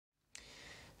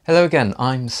Hello again,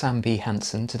 I'm Sam B.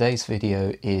 Hanson. Today's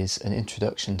video is an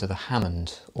introduction to the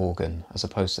Hammond organ as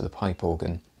opposed to the pipe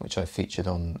organ, which I've featured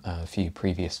on a few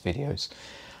previous videos.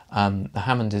 The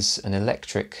Hammond is an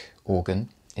electric organ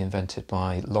invented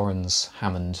by Lawrence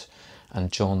Hammond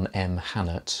and John M.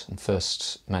 Hannett and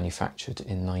first manufactured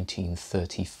in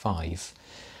 1935.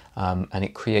 And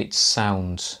it creates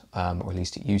sound, or at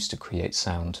least it used to create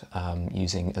sound,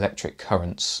 using electric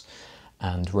currents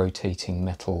and rotating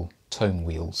metal tone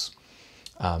wheels,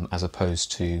 as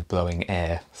opposed to blowing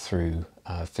air through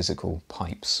physical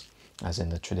pipes, as in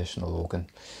the traditional organ.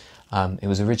 It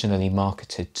was originally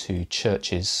marketed to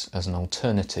churches as an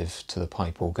alternative to the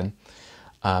pipe organ,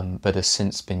 but has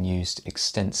since been used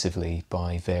extensively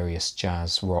by various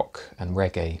jazz, rock and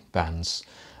reggae bands,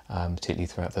 particularly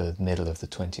throughout the middle of the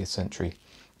 20th century.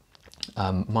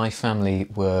 My family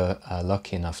were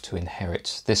lucky enough to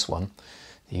inherit this one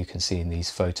that you can see in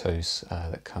these photos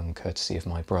that come courtesy of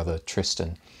my brother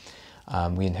Tristan.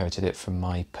 We inherited it from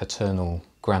my paternal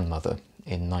grandmother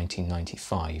in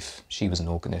 1995. She was an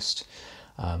organist,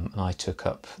 and I took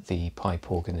up the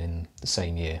pipe organ in the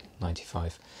same year,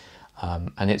 95.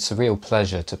 And it's a real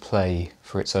pleasure to play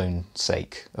for its own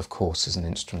sake, of course, as an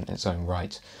instrument in its own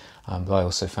right. But I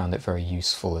also found it very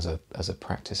useful as a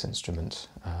practice instrument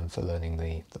for learning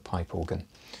the pipe organ.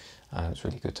 It's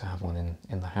really good to have one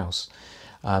in the house.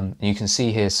 You can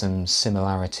see here some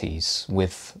similarities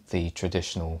with the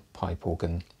traditional pipe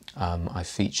organ. I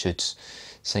featured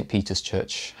St Peter's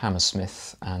Church,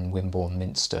 Hammersmith and Wimborne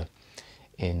Minster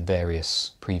in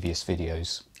various previous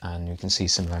videos, and you can see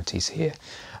similarities here.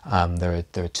 There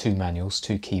are two manuals,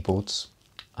 two keyboards,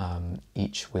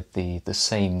 each with the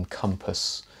same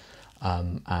compass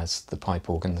as the pipe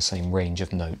organ, the same range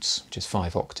of notes, which is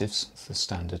 5 octaves, it's the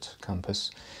standard compass.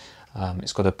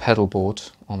 It's got a pedal board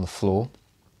on the floor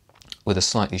with a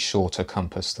slightly shorter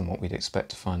compass than what we'd expect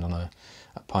to find on a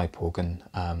pipe organ.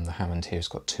 The Hammond here has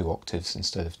got 2 octaves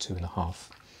instead of 2.5.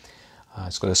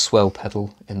 It's got a swell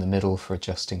pedal in the middle for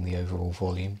adjusting the overall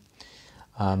volume.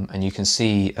 And you can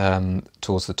see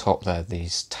towards the top there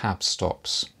these tab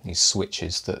stops, these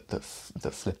switches that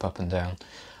flip up and down.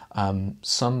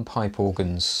 Some pipe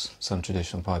organs, some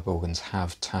traditional pipe organs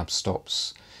have tab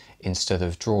stops instead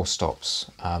of draw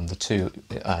stops. The two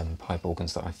pipe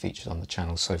organs that I've featured on the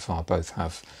channel so far both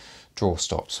have draw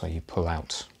stops where you pull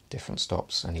out different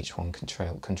stops and each one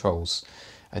controls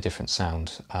a different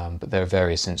sound. But there are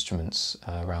various instruments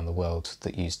around the world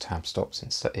that use tab stops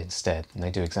instead, and they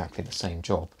do exactly the same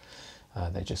job.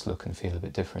 They just look and feel a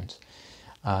bit different.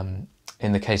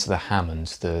 In the case of the Hammond,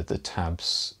 the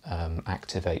tabs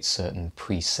activate certain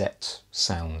preset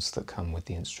sounds that come with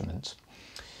the instrument.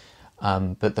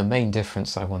 But the main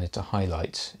difference I wanted to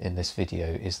highlight in this video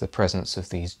is the presence of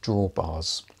these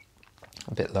drawbars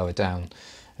a bit lower down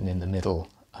and in the middle.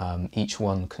 Each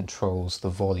one controls the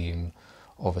volume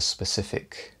of a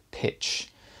specific pitch,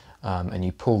 and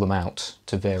you pull them out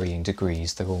to varying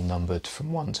degrees. They're all numbered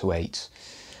from 1 to 8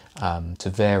 to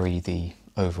vary the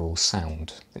overall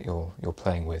sound that you're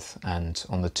playing with. And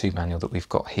on the 2 manual that we've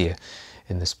got here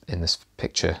in this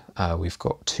picture, we've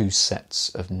got 2 sets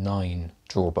of 9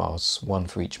 drawbars, 1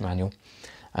 for each manual,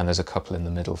 and there's a couple in the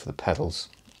middle for the pedals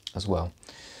as well.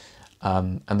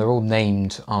 And they're all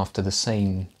named after the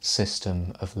same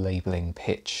system of labelling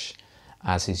pitch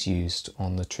as is used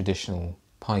on the traditional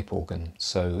pipe organ.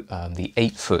 So the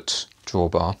 8-foot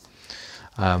drawbar,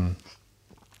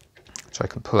 which I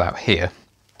can pull out here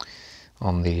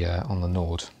on the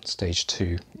Nord Stage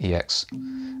 2 EX,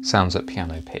 sounds at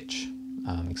piano pitch,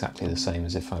 exactly the same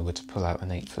as if I were to pull out an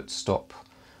 8-foot stop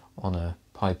on a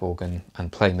pipe organ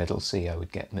and play middle C. I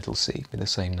would get middle C with the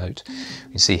same note.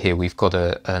 You see here we've got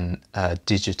a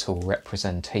digital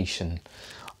representation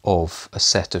of a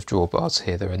set of drawbars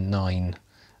here. There are 9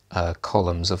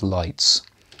 columns of lights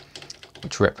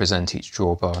which represent each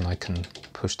drawbar, and I can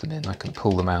push them in, I can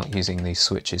pull them out using these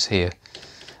switches here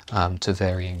to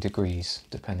varying degrees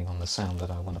depending on the sound that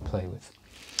I want to play with.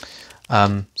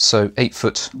 So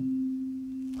 8-foot,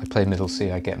 I play middle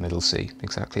C, I get middle C,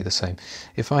 exactly the same.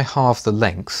 If I halve the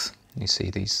length, you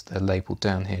see these, they're labelled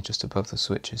down here just above the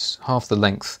switches, halve the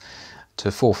length to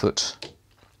 4-foot,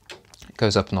 it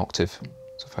goes up an octave.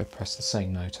 So if I press the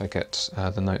same note, I get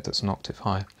the note that's an octave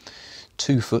higher.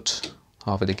 2-foot,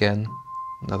 halve it again,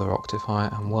 another octave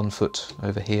higher, and 1-foot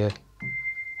over here,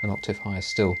 an octave higher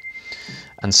still.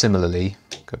 And similarly,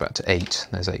 go back to 8,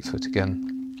 there's 8-foot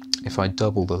again. If I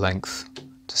double the length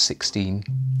to 16,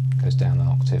 it goes down an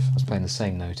octave. I was playing the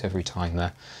same note every time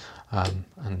there,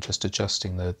 and just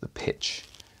adjusting the pitch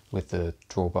with the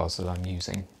drawbars that I'm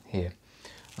using here.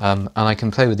 And I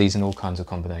can play with these in all kinds of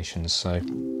combinations. So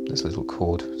there's a little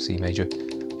chord, C major,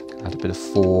 Add a bit of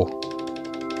 4, a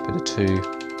bit of 2,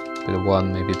 a bit of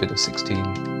 1, maybe a bit of 16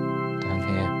 down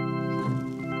here.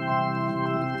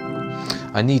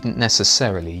 I needn't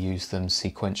necessarily use them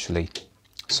sequentially,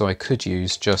 so I could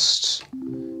use just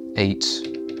 8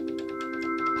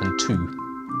 and 2,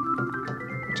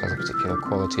 which has a particular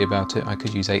quality about it. I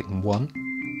could use 8 and 1.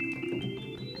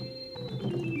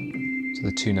 So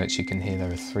the 2 notes you can hear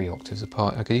there are 3 octaves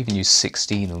apart. I could even use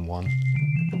 16 and 1.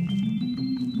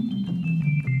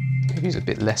 Maybe use a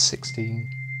bit less 16.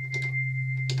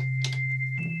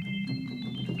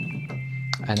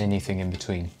 And anything in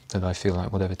between that I feel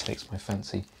like, whatever takes my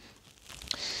fancy.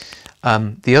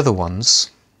 The other ones,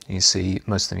 you see,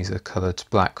 most of them these are coloured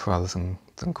black rather than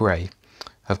grey,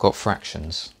 have got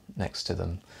fractions next to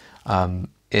them.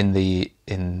 In the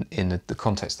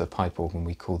context of the pipe organ,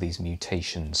 we call these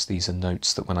mutations. These are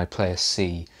notes that when I play a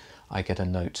C, I get a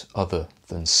note other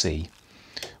than C,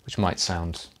 which might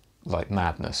sound like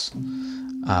madness,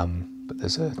 but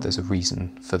there's a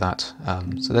reason for that.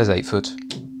 So there's 8 foot,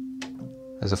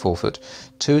 there's a 4 foot,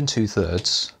 2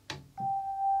 2/3.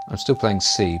 I'm still playing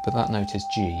C, but that note is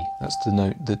G. That's the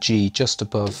note, the G just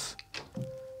above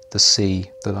the C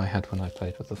that I had when I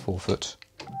played with the 4 foot.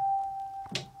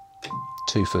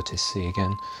 2 foot is C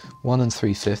again. 1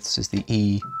 3/5 is the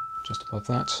E just above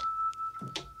that.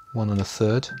 1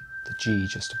 1/3, the G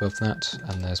just above that,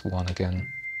 and there's 1 again,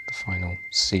 the final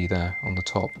C there on the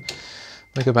top.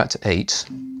 When I go back to 8,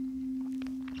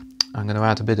 I'm going to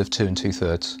add a bit of 2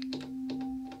 2/3.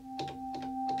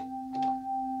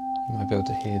 You might be able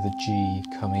to hear the G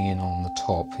coming in on the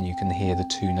top, and you can hear the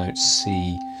 2 notes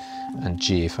C and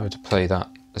G. If I were to play that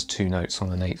as 2 notes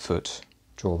on an 8 foot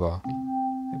drawbar,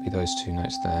 it'd be those 2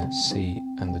 notes there, C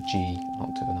and the G, an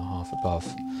octave and a half above.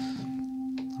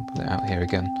 I'll put it out here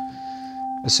again.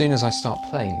 As soon as I start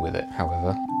playing with it,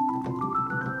 however,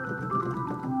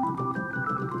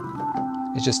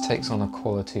 it just takes on a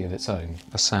quality of its own,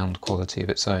 a sound quality of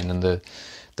its own, and the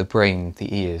brain,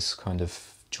 the ears, kind of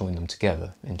join them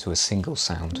together into a single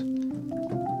sound.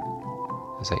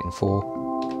 There's 8 and 4.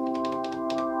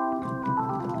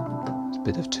 There's a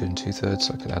bit of 2 2/3,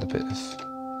 so I could add a bit of...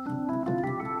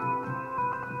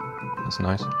 That's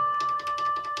nice.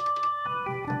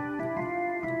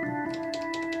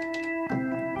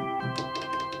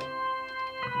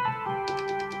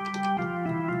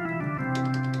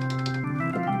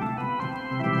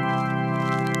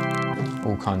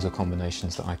 All kinds of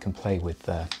combinations that I can play with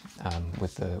there,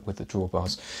 with the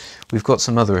drawbars. We've got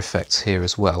some other effects here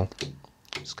as well.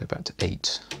 Let's go back to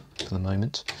 8 for the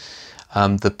moment.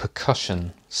 The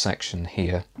percussion section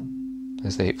here.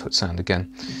 There's the 8 foot sound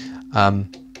again.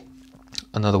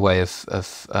 Another way of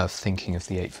thinking of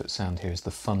the 8 foot sound here is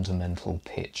the fundamental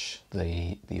pitch,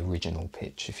 the original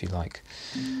pitch, if you like.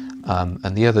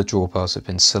 And the other drawbars have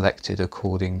been selected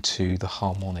according to the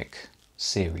harmonic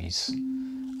series,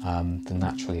 the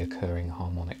naturally occurring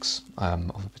harmonics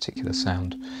of a particular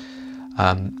sound.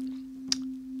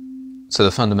 So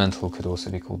the fundamental could also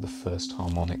be called the first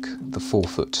harmonic. The 4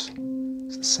 foot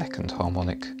is the second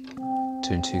harmonic.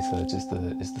 2 2/3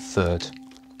 is the third.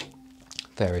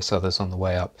 Various others on the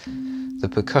way up. The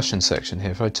percussion section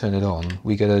here, if I turn it on,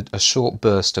 we get a short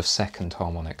burst of second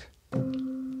harmonic.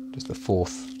 Just the 4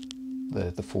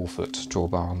 foot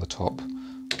drawbar on the top.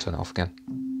 Turn it off again.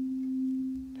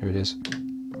 Here it is.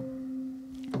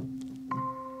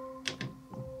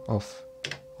 Off,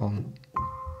 on.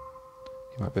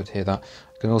 You might be able to hear that.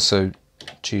 I can also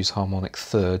choose harmonic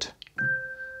third,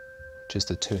 which is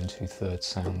the 2 2/3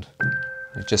 sound.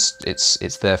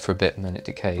 It's there for a bit and then it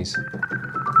decays.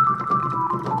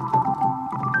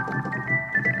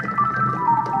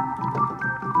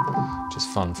 Just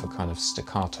fun for kind of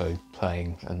staccato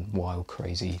playing and wild,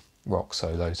 crazy rock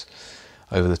solos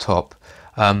over the top.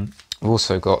 We've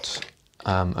also got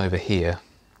over here,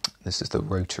 this is the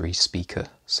rotary speaker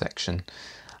section,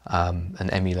 an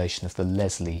emulation of the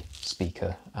Leslie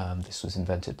speaker. This was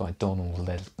invented by Donald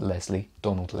Leslie.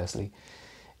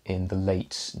 In the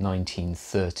late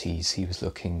 1930s, he was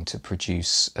looking to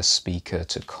produce a speaker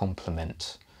to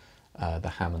complement the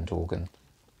Hammond organ.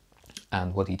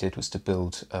 And what he did was to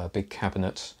build a big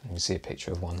cabinet. You can see a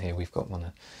picture of one here. We've got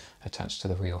one attached to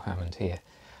the real Hammond here,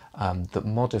 that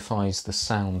modifies the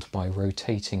sound by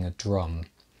rotating a drum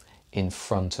in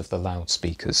front of the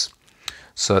loudspeakers.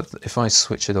 So if I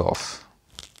switch it off,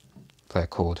 play a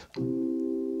chord,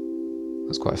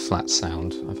 that's quite a flat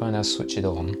sound. If I now switch it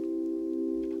on,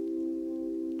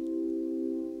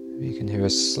 you can hear a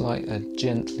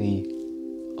gently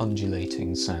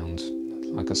undulating sound,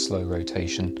 like a slow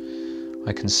rotation.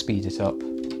 I can speed it up, I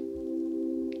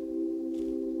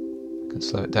can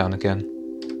slow it down again.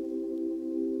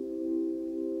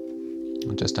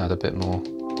 I'll just add a bit more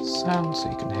sound so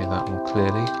you can hear that more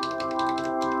clearly.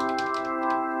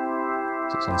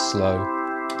 So it's on slow,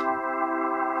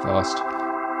 fast.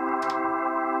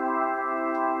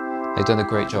 They've done a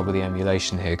great job with the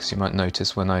emulation here, because you might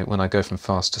notice when I go from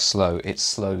fast to slow, it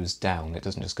slows down. It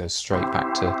doesn't just go straight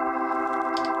back to...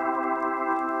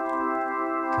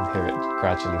 You can hear it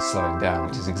gradually slowing down,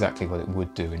 which is exactly what it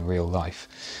would do in real life.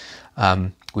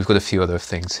 We've got a few other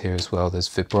things here as well. There's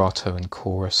vibrato and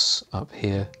chorus up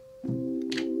here,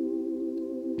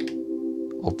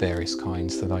 of various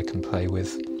kinds that I can play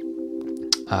with.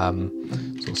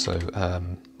 There's also,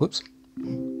 whoops.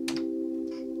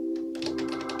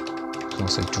 I can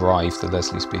also drive the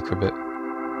Leslie speaker a bit.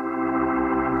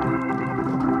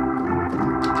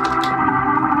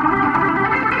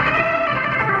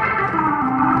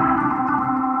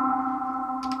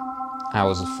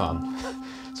 Hours of fun.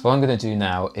 So what I'm going to do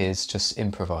now is just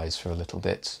improvise for a little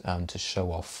bit to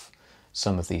show off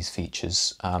some of these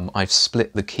features. I've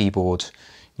split the keyboard.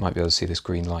 You might be able to see this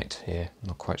green light here, I'm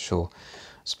not quite sure.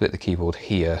 Split the keyboard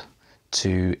here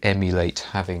to emulate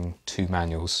having two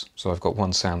manuals. So I've got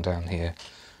one sound down here,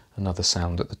 another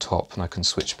sound at the top, and I can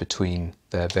switch between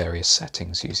their various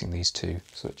settings using these two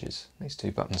switches, these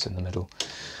two buttons in the middle.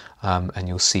 And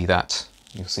you'll see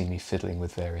me fiddling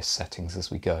with various settings as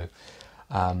we go.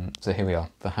 So here we are,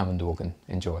 the Hammond organ.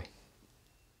 Enjoy.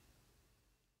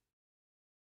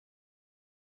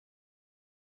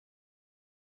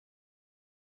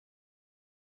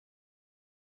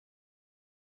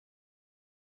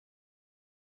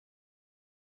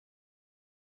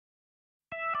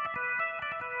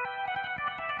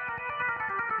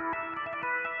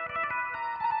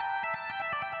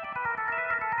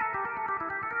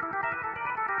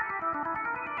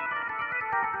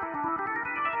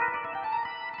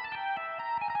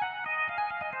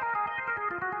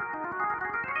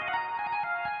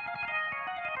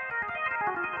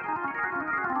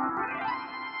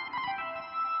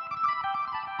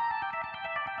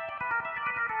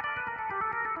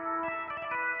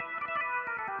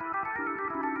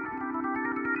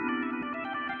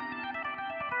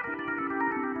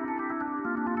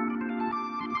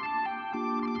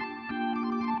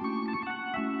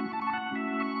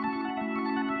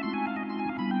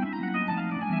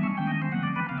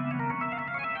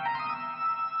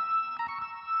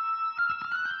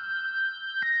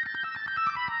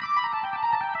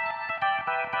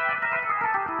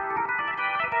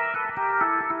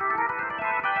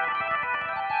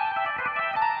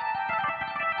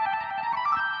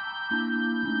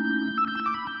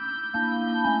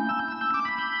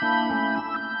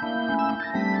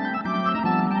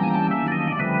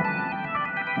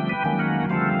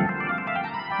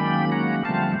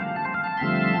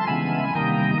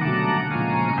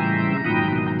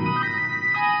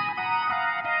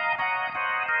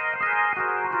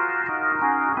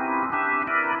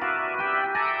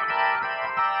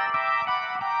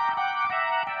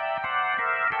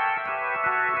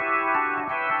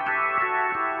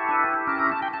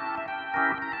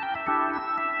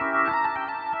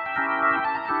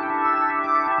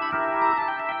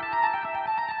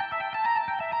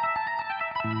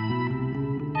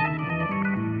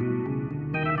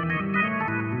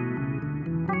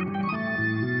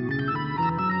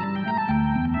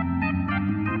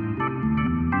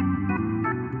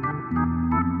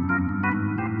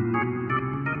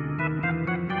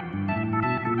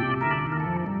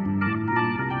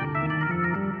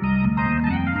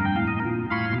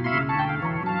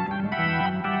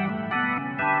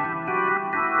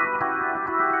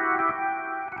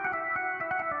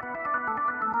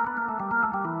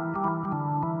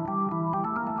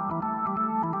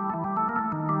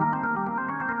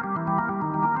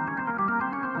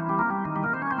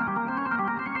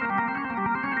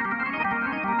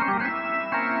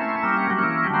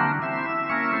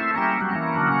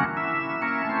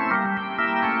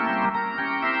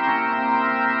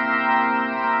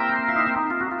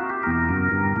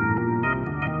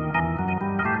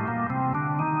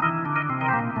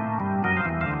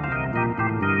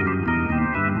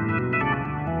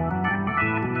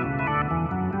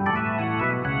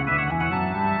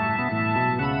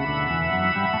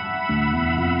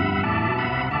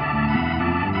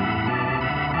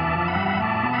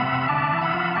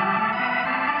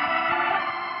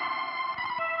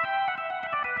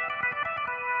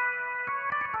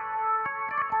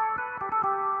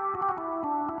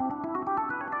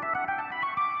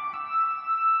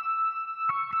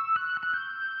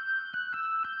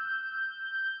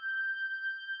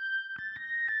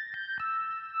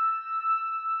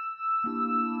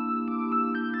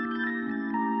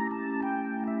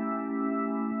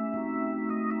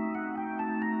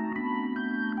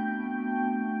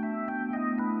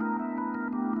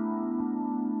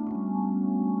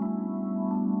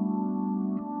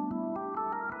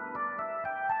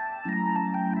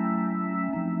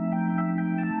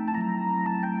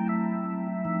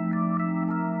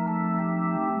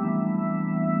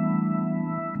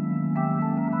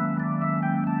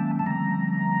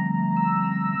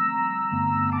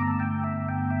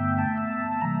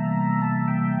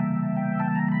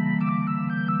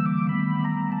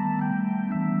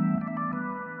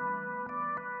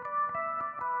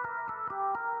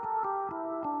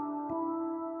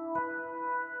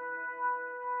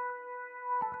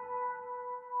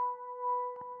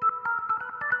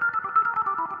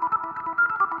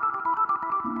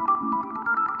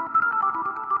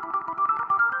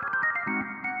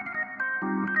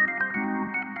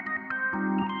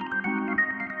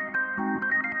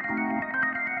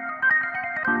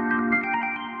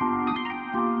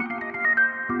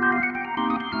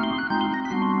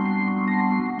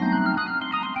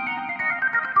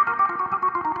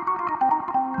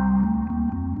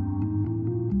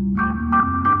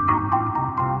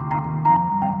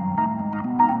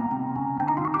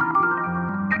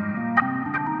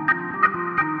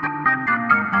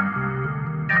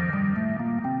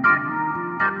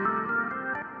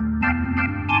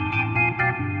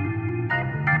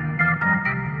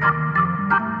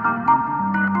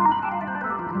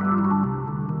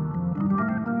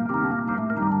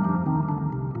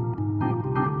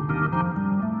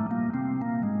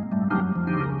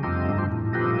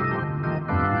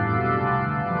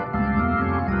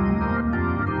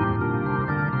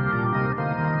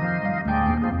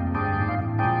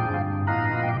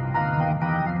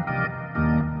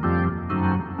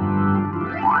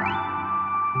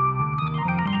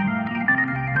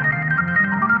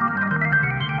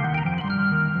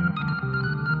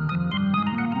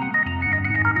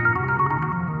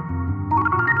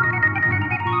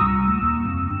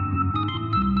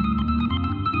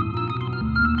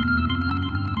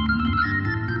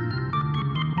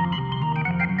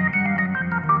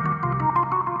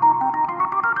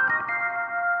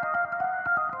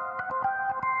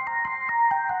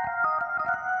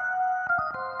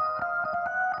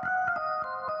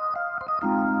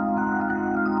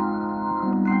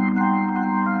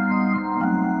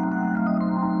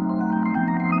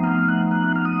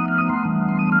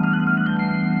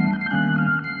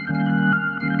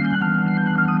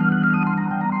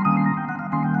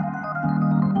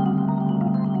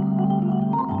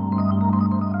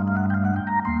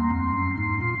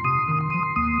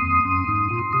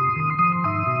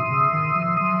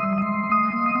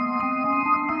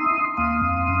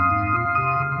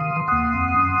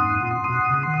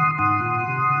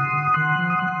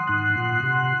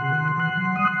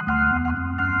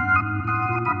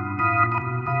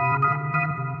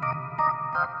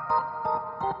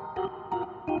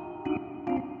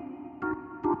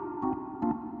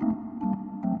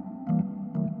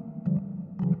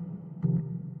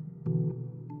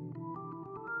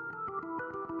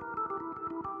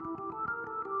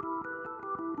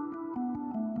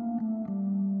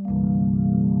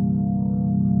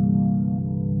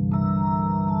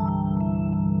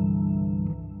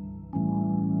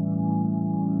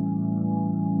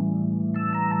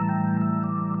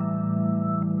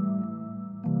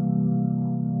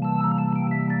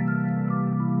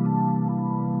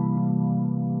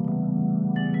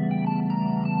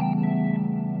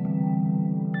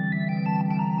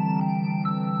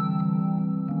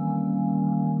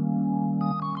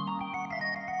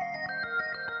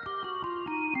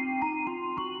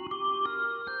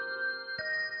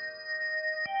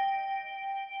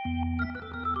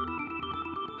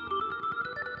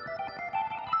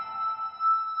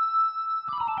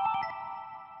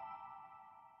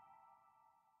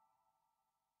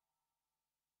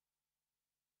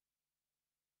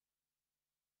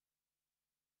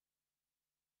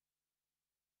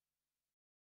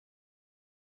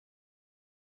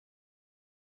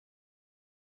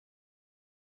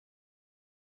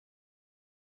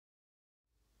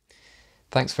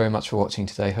 Thanks very much for watching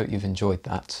today. Hope you've enjoyed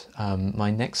that. My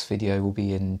next video will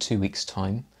be in 2 weeks'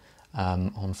 time,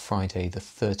 on Friday the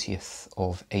 30th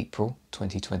of April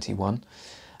 2021.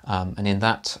 And in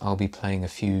that I'll be playing a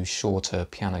few shorter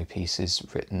piano pieces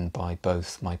written by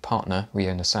both my partner,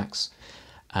 Riona Sachs,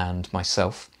 and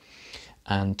myself.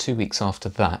 And 2 weeks after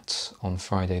that, on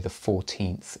Friday the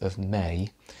 14th of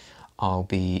May, I'll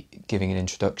be giving an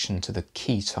introduction to the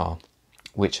keytar,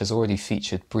 which has already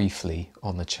featured briefly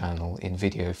on the channel in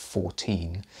video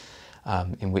 14,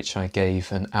 in which I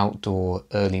gave an outdoor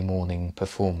early morning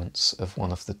performance of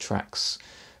one of the tracks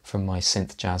from my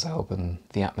synth jazz album,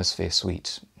 The Atmosphere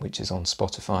Suite, which is on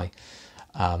Spotify,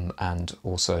 and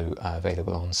also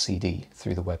available on CD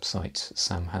through the website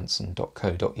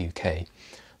samhanson.co.uk.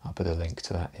 I'll put a link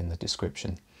to that in the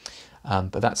description.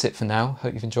 But that's it for now.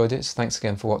 Hope you've enjoyed it. Thanks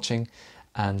again for watching,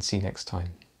 and see you next time.